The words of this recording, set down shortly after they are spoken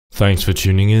Thanks for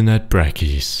tuning in at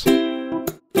Brackies.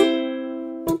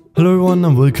 Hello everyone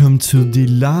and welcome to the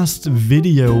last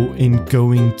video in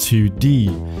Going 2D.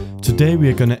 Today we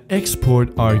are gonna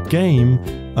export our game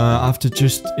after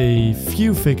just a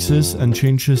few fixes and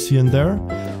changes here and there.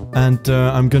 And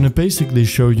I'm gonna basically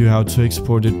show you how to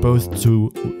export it both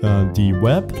to the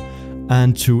web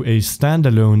and to a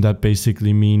standalone. That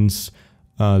basically means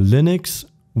Linux,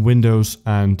 Windows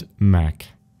and Mac.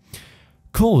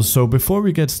 Cool, so before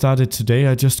we get started today,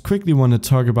 I just quickly want to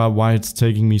talk about why it's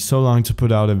taking me so long to put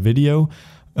out a video.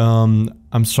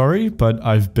 I'm sorry, but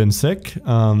I've been sick.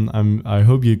 I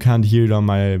hope you can't hear it on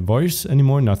my voice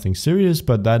anymore, nothing serious,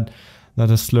 but that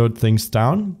has slowed things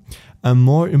down. And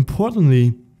more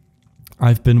importantly,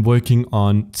 I've been working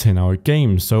on 10-hour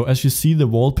games. So as you see the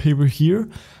wallpaper here,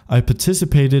 I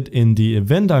participated in the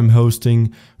event I'm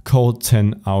hosting called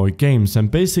 10-hour games. And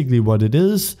basically what it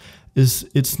is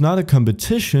it's not a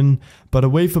competition, but a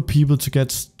way for people to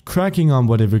get cracking on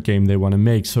whatever game they want to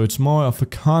make. So it's more of a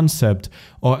concept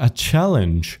or a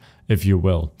challenge, if you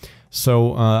will.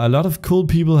 So a lot of cool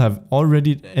people have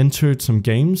already entered some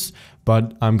games,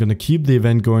 but I'm gonna keep the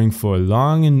event going for a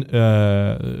long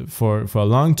for a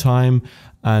long time,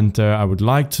 and I would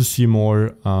like to see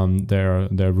more.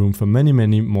 There room for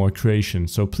many more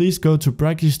creations. So please go to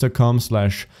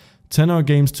brackies.com/10-hour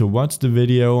games to watch the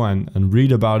video and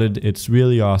read about it. It's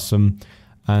really awesome,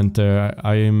 and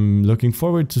I am looking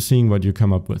forward to seeing what you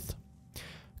come up with.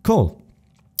 Cool.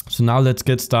 So now let's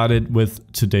get started with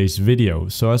today's video.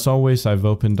 So as always, I've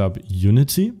opened up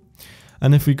Unity.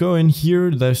 And if we go in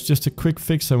here, there's just a quick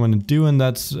fix I want to do, and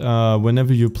that's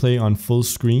whenever you play on full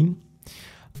screen,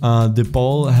 the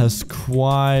ball has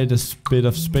quite a bit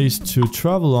of space to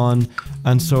travel on,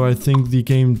 and so I think the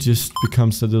game just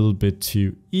becomes a little bit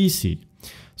too easy.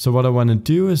 So what I want to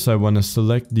do is I want to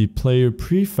select the player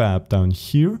prefab down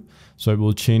here, so it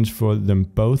will change for them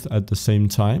both at the same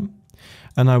time.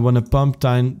 And I want to bump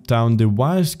down the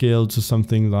Y scale to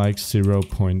something like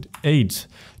 0.8,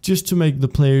 just to make the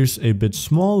players a bit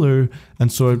smaller,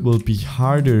 and so it will be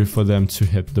harder for them to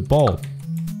hit the ball.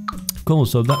 Cool,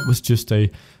 so that was just a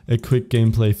quick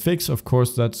gameplay fix. Of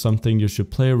course, that's something you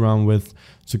should play around with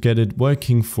to get it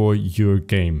working for your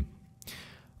game.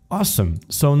 Awesome,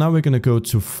 so now we're gonna go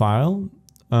to File,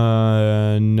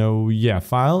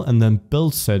 File, and then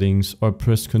Build Settings, or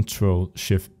press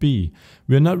Ctrl-Shift-B.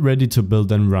 We're not ready to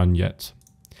build and run yet.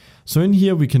 So in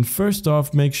here we can first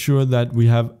off make sure that we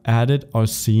have added our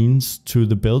scenes to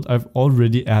the build. I've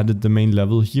already added the main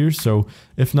level here, so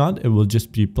if not, it will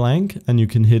just be blank, and you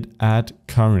can hit Add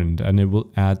Current and it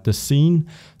will add the scene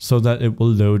so that it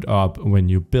will load up when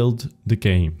you build the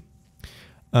game.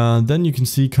 Then you can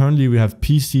see currently we have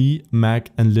PC,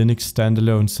 Mac and Linux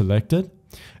standalone selected.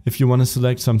 If you want to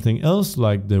select something else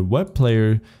like the web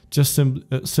player, just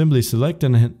simply select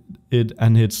it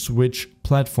and hit switch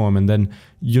platform, and then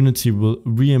Unity will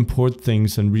re-import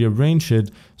things and rearrange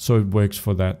it so it works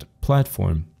for that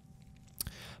platform.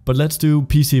 But let's do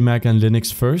PC, Mac and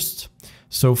Linux first.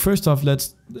 So first off,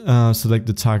 let's select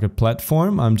the target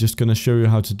platform. I'm just going to show you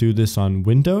how to do this on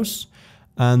Windows.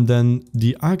 And then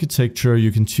the architecture,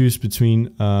 you can choose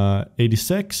between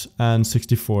 86 and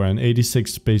 64, and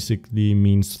 86 basically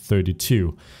means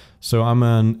 32. So I'm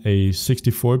on a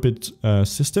 64-bit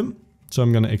system, so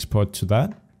I'm going to export to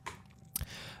that.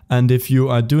 And if you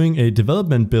are doing a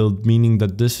development build, meaning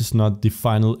that this is not the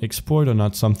final export or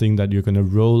not something that you're going to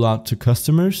roll out to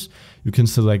customers, you can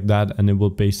select that and it will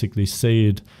basically say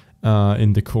it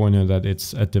in the corner that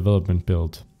it's a development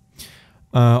build.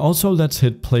 Also, let's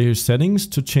hit player settings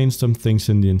to change some things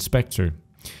in the inspector.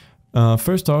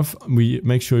 First off, we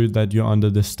make sure that you're under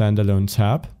the standalone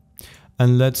tab.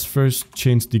 And let's first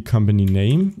change the company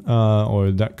name,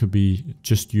 or that could be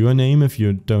just your name if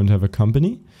you don't have a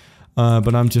company.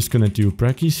 But I'm just going to do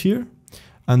Brackies here.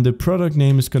 And the product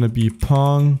name is going to be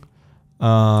PONG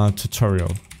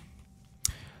tutorial.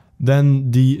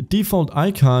 Then the default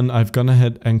icon, I've gone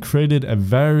ahead and created a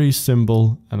very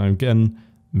simple, and again,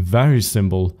 very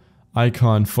simple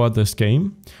icon for this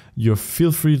game. You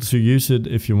feel free to use it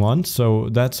if you want. So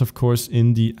that's of course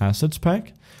in the assets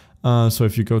pack. So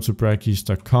if you go to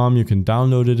brackies.com, you can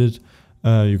download it.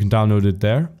 You can download it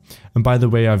there. And by the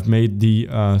way, I've made the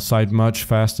site much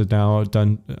faster now.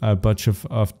 Done a bunch of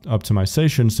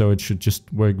optimization, so it should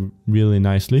just work really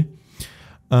nicely.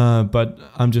 But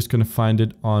I'm just gonna find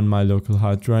it on my local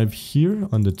hard drive here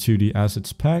on the 2D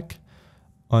assets pack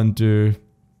under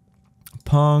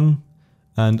PONG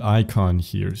and icon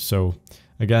here. So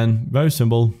again, very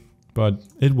simple, but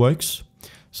it works.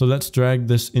 So let's drag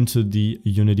this into the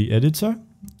Unity editor,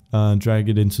 drag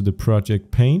it into the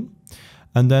project pane.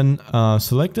 And then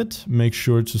select it, make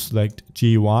sure to select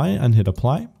GUI and hit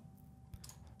apply.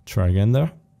 Try again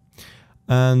there.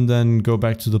 And then go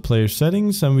back to the player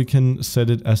settings and we can set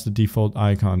it as the default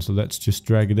icon. So let's just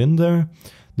drag it in there.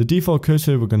 The default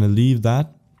cursor, we're going to leave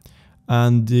that.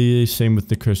 And the same with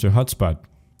the cursor hotspot.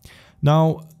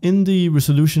 Now in the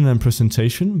resolution and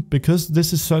presentation, because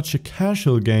this is such a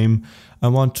casual game, I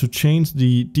want to change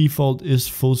the default is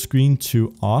full screen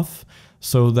to off.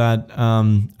 So that,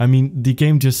 I mean, the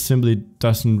game just simply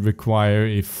doesn't require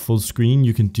a full screen.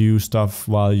 You can do stuff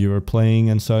while you're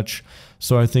playing and such.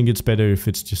 So I think it's better if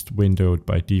it's just windowed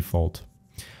by default.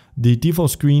 The default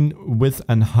screen width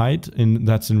and height,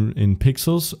 that's in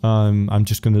pixels. I'm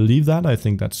just going to leave that. I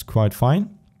think that's quite fine.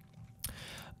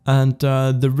 And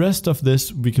the rest of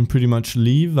this we can pretty much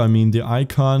leave. I mean, the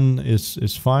icon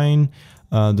is fine.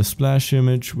 The splash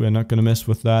image, we're not going to mess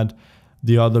with that.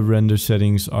 The other render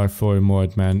settings are for more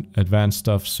advanced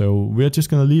stuff. So we're just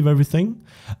going to leave everything.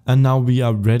 And now we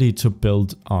are ready to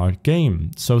build our game.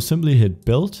 So simply hit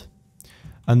build.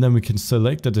 And then we can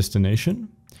select a destination.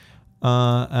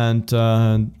 I'm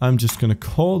just going to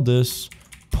call this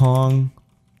PONG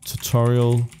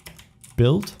tutorial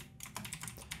build.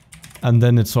 And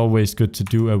then it's always good to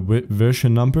do a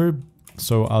version number.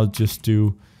 So I'll just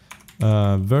do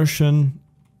version.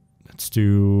 Let's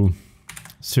do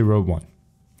 01.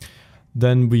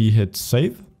 Then we hit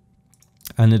save,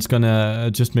 and it's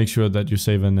gonna just make sure that you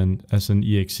save as an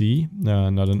exe,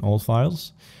 not in all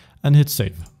files, and hit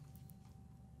save.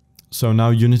 So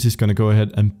now Unity is gonna go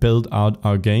ahead and build out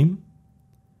our game,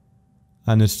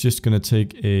 and it's just gonna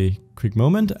take a quick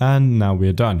moment, and now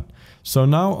we're done. So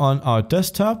now on our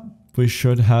desktop, we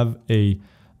should have a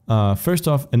first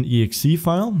off an exe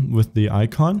file with the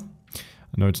icon.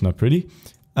 I know it's not pretty.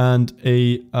 And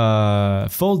a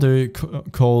folder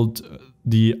called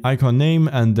the icon name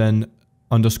and then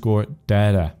underscore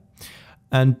data.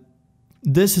 And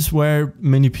this is where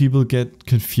many people get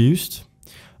confused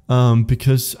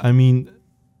because, I mean,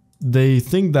 they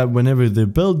think that whenever they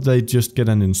build, they just get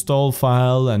an install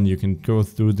file and you can go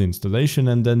through the installation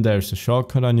and then there's a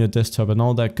shortcut on your desktop and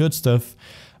all that good stuff.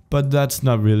 But that's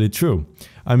not really true.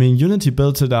 I mean, Unity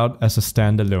builds it out as a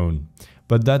standalone,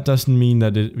 but that doesn't mean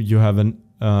that you have an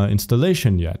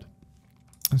installation yet.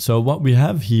 So what we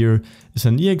have here is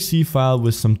an exe file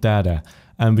with some data,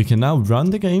 and we can now run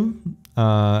the game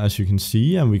as you can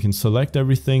see, and we can select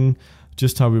everything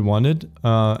just how we want it.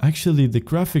 Actually, the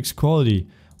graphics quality,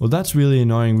 well, that's really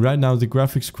annoying. Right now the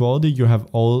graphics quality, you have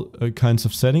all kinds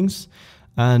of settings,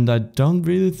 and I don't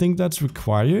really think that's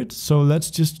required. So let's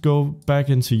just go back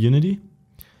into Unity.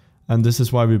 And this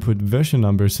is why we put version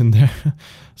numbers in there.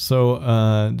 So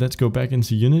let's go back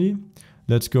into Unity.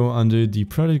 Let's go under the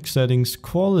product settings,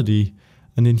 quality,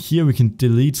 and in here we can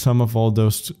delete some of all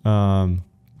those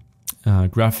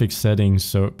graphic settings.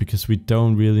 So because we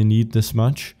don't really need this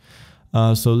much.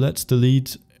 So let's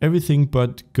delete everything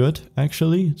but good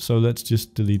actually. So let's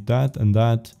just delete that and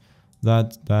that,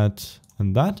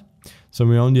 and that. So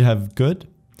we only have good.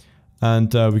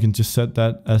 And we can just set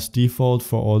that as default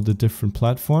for all the different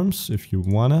platforms if you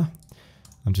wanna.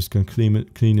 I'm just gonna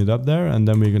clean it up there, and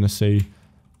then we're gonna say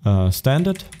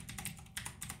standard.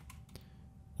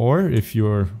 Or if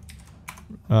you're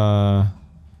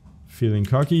feeling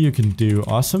cocky, you can do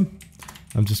awesome.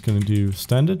 I'm just gonna do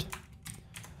standard.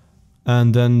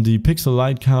 And then the pixel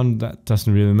light count, that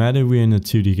doesn't really matter. We're in a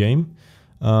 2D game.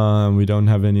 We don't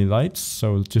have any lights,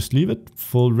 so just leave it.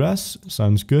 Full res,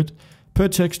 sounds good. Per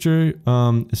texture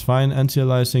is fine.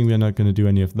 Anti-aliasing, we're not going to do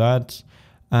any of that.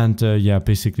 And yeah,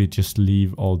 basically just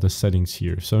leave all the settings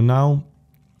here. So now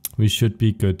we should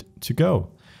be good to go.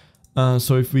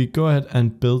 So if we go ahead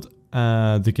and build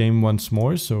the game once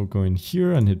more, so go in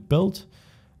here and hit build.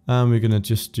 We're going to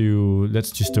just do,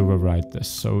 let's just override this.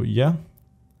 So yeah.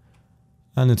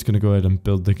 And it's going to go ahead and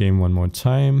build the game one more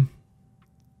time.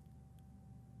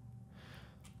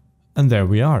 And there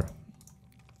we are.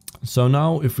 So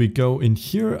now if we go in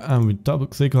here and we double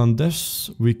click on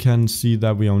this, we can see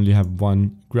that we only have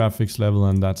one graphics level,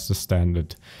 and that's the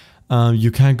standard.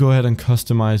 You can go ahead and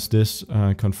customize this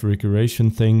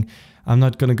configuration thing. I'm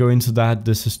not going to go into that.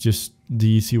 This is just the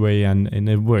easy way, and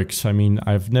it works. I mean,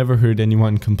 I've never heard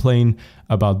anyone complain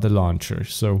about the launcher.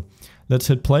 So let's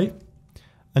hit play.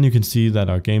 And you can see that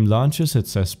our game launches. It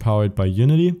says powered by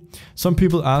Unity. Some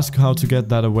people ask how to get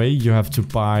that away. You have to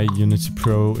buy Unity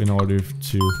Pro in order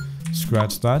to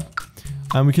scratch that.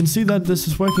 And we can see that this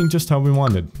is working just how we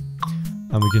wanted.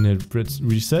 And we can hit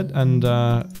reset and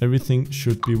everything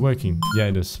should be working. Yeah,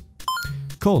 it is.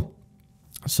 Cool.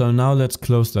 So now let's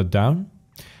close that down.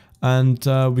 And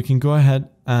we can go ahead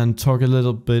and talk a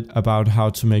little bit about how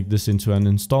to make this into an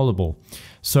installable.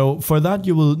 So for that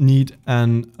you will need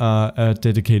a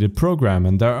dedicated program,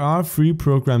 and there are free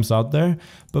programs out there,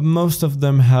 but most of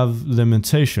them have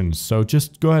limitations. So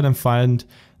just go ahead and find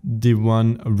the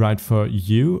one right for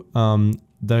you.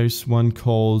 There's one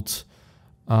called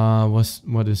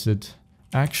what is it?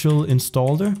 Actual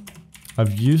Installer.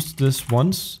 I've used this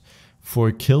once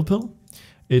for Kill Pill.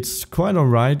 It's quite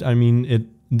alright. I mean,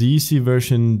 the easy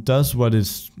version does what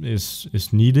is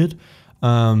needed,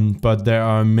 but there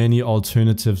are many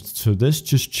alternatives to this.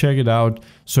 Just check it out,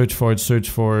 search for it, search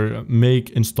for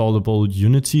make installable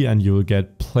Unity, and you will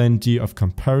get plenty of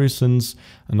comparisons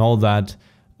and all that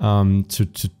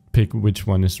to pick which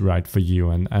one is right for you.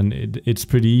 And it's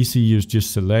pretty easy. You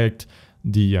just select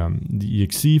the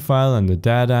exe file and the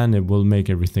data, and it will make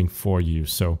everything for you.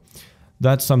 So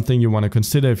that's something you want to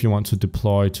consider if you want to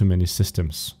deploy to many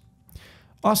systems.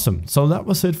 Awesome. So that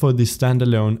was it for the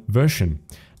standalone version.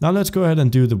 Now let's go ahead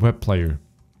and do the web player.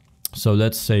 So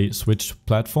let's say switch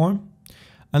platform,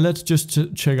 and let's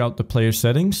just check out the player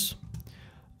settings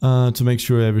to make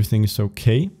sure everything is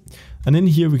okay. And in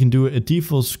here we can do a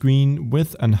default screen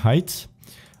width and height.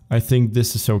 I think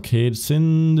this is okay. It's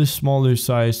in the smaller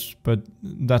size, but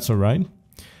that's all right.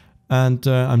 And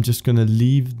I'm just gonna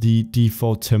leave the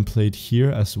default template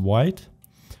here as white.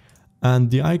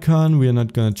 And the icon, we are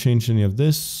not gonna change any of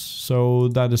this, so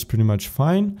that is pretty much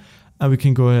fine. And we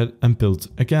can go ahead and build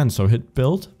again. So hit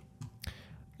build,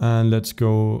 and let's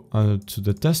go to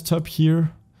the desktop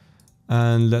here,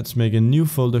 and let's make a new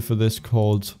folder for this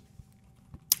called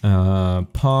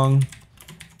PONG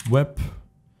web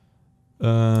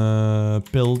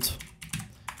build.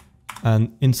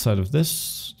 And inside of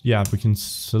this, yeah, we can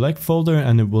select folder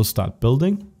and it will start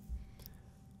building.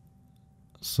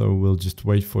 So we'll just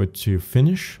wait for it to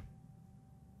finish.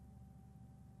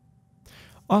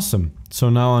 Awesome.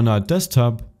 So now on our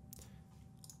desktop,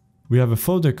 we have a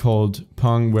folder called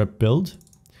PONG web build.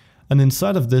 And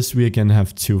inside of this, we again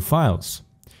have two files.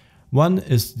 One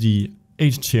is the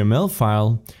HTML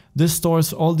file. This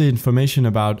stores all the information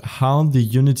about how the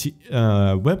Unity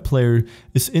web player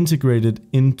is integrated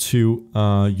into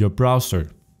your browser.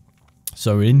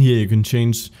 So in here you can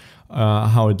change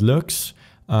how it looks,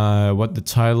 what the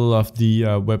title of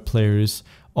the web player is,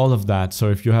 all of that. So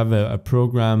if you have a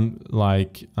program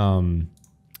like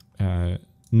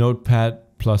Notepad++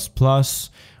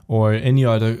 or any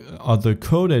other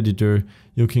code editor,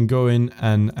 you can go in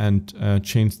and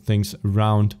change things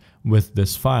around with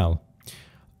this file.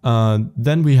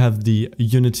 Then we have the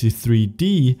Unity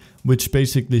 3D, which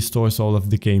basically stores all of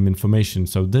the game information.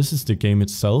 So this is the game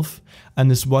itself,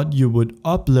 and is what you would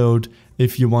upload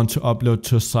if you want to upload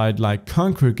to a site like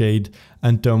Congregate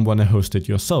and don't want to host it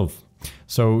yourself.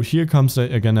 So here comes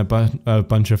again a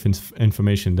bunch of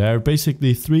information. There are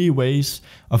basically three ways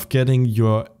of getting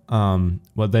your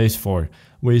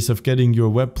ways of getting your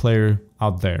web player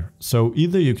out there. So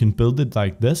either you can build it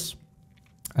like this,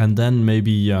 and then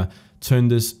maybe turn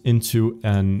this into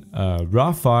an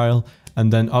raw file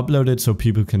and then upload it so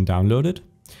people can download it.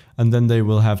 And then they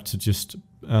will have to just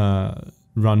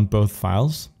run both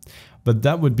files. But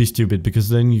that would be stupid, because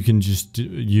then you can just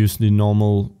use the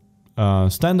normal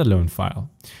standalone file.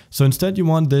 So instead you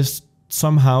want this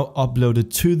somehow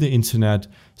uploaded to the internet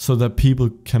so that people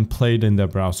can play it in their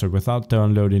browser without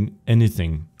downloading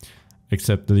anything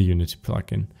except the Unity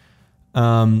plugin.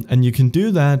 And you can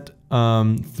do that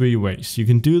three ways. You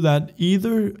can do that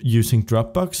either using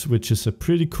Dropbox, which is a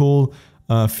pretty cool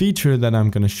feature that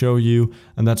I'm going to show you,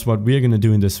 and that's what we're going to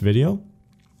do in this video.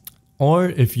 Or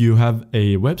if you have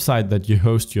a website that you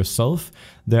host yourself,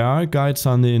 there are guides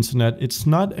on the internet. It's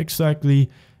not exactly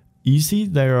easy.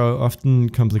 There are often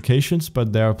complications,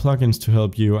 but there are plugins to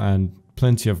help you and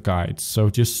plenty of guides.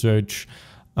 So just search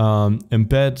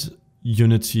embed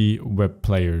Unity web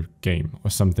player game or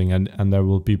something, and there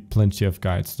will be plenty of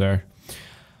guides there.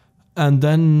 And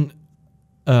then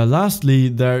lastly,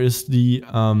 there is the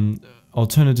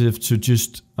alternative to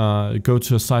just go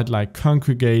to a site like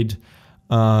Congregate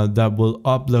that will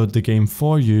upload the game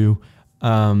for you,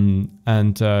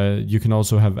 and you can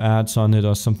also have ads on it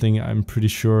or something, I'm pretty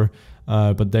sure,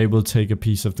 but they will take a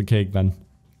piece of the cake then.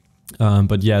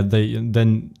 But yeah,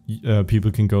 then people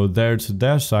can go there to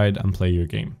their site and play your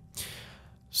game.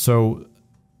 So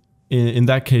in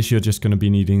that case, you're just going to be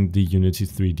needing the Unity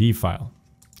 3D file.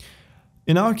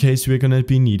 In our case, we're going to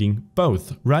be needing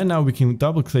both. Right now, we can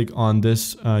double click on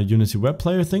this Unity web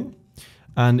player thing.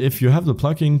 And if you have the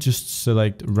plugin, just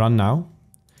select run now.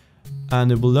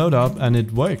 And it will load up and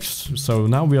it works. So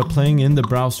now we are playing in the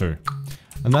browser.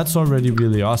 And that's already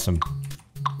really awesome.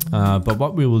 But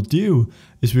what we will do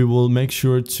is we will make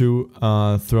sure to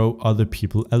throw other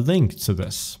people a link to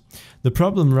this. The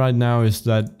problem right now is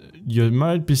that you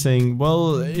might be saying,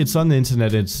 well, it's on the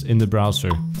internet, it's in the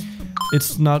browser.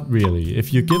 It's not really.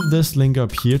 If you give this link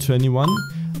up here to anyone,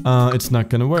 it's not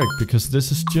gonna work, because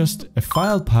this is just a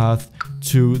file path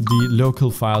to the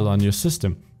local file on your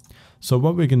system. So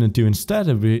what we're gonna do instead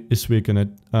is we're gonna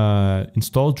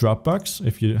install Dropbox.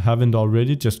 If you haven't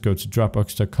already, just go to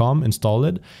dropbox.com, install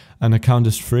it. An account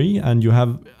is free, and you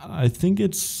have, I think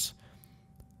it's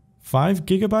 5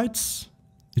 gigabytes?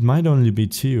 It might only be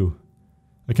 2.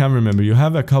 I can't remember. You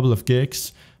have a couple of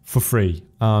gigs for free,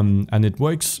 and it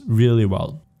works really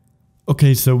well.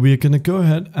 Okay, so we're gonna go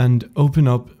ahead and open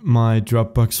up my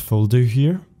Dropbox folder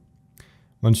here.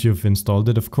 Once you've installed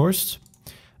it, of course.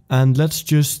 And let's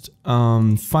just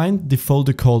find the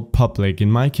folder called public.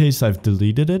 In my case, I've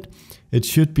deleted it. It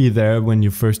should be there when you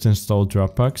first install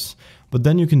Dropbox. But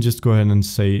then you can just go ahead and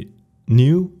say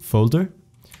new folder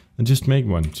and just make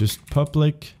one. Just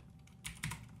public.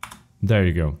 There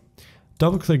you go.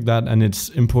 Double click that, and it's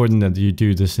important that you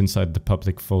do this inside the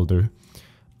public folder.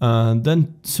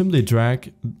 Then simply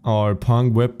drag our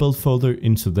PONG web build folder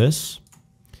into this.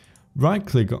 Right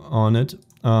click on it.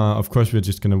 Of course, we're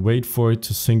just gonna wait for it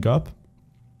to sync up,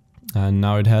 and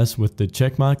now it has with the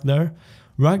check mark there.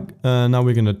 Right, now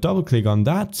we're gonna double click on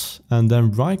that, and then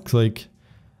right click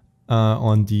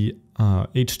on the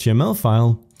HTML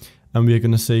file, and we're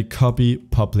gonna say copy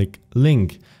public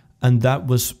link, and that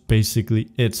was basically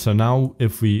it. So now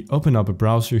if we open up a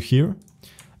browser here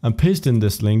and paste in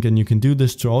this link, and you can do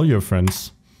this to all your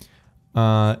friends,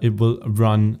 it will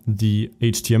run the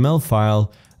HTML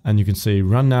file, and you can say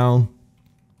run now,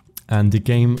 and the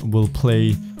game will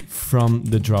play from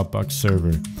the Dropbox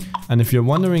server. And if you're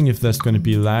wondering if there's going to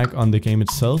be lag on the game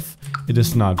itself, it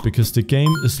is not, because the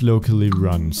game is locally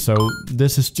run. So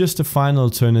this is just a fine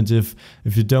alternative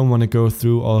if you don't want to go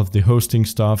through all of the hosting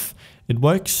stuff. It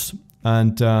works,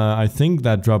 and I think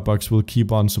that Dropbox will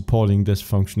keep on supporting this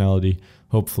functionality,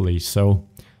 hopefully. So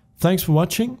thanks for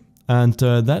watching, and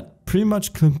that pretty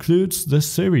much concludes this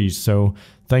series. So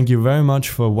thank you very much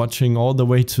for watching all the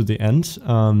way to the end.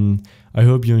 I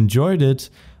hope you enjoyed it.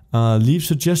 Leave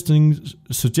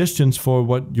suggestions for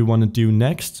what you want to do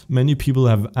next. Many people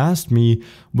have asked me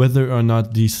whether or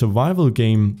not the survival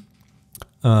game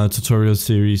tutorial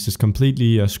series is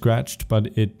completely scratched, but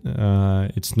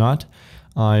it's not.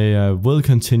 I will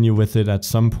continue with it at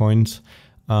some point.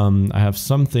 I have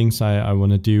some things I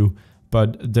want to do,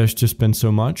 but there's just been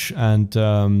so much, and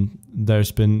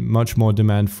there's been much more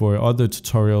demand for other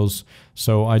tutorials.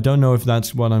 So I don't know if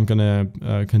that's what I'm gonna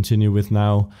continue with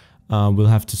now. We'll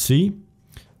have to see.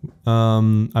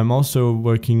 I'm also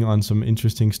working on some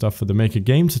interesting stuff for the Make a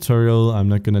Game tutorial. I'm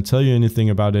not gonna tell you anything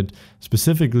about it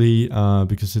specifically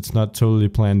because it's not totally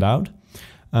planned out.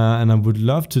 And I would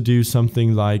love to do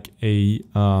something like a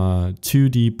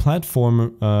 2D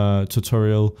platform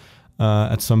tutorial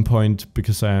at some point,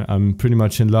 because I'm pretty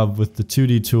much in love with the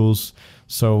 2D tools.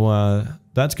 So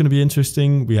that's going to be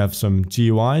interesting. We have some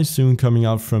GUI soon coming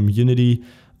out from Unity.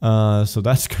 So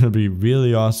that's going to be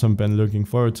really awesome. Been looking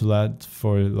forward to that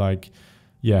for like,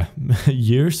 yeah,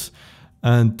 years.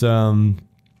 And I'm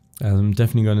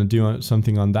definitely going to do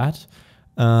something on that.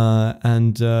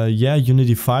 Yeah,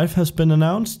 Unity 5 has been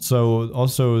announced, so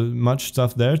also much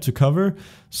stuff there to cover.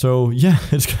 So yeah,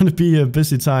 it's gonna be a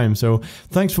busy time. So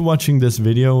thanks for watching this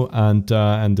video and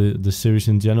the series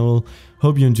in general.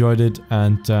 Hope you enjoyed it,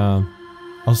 and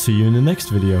I'll see you in the next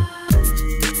video.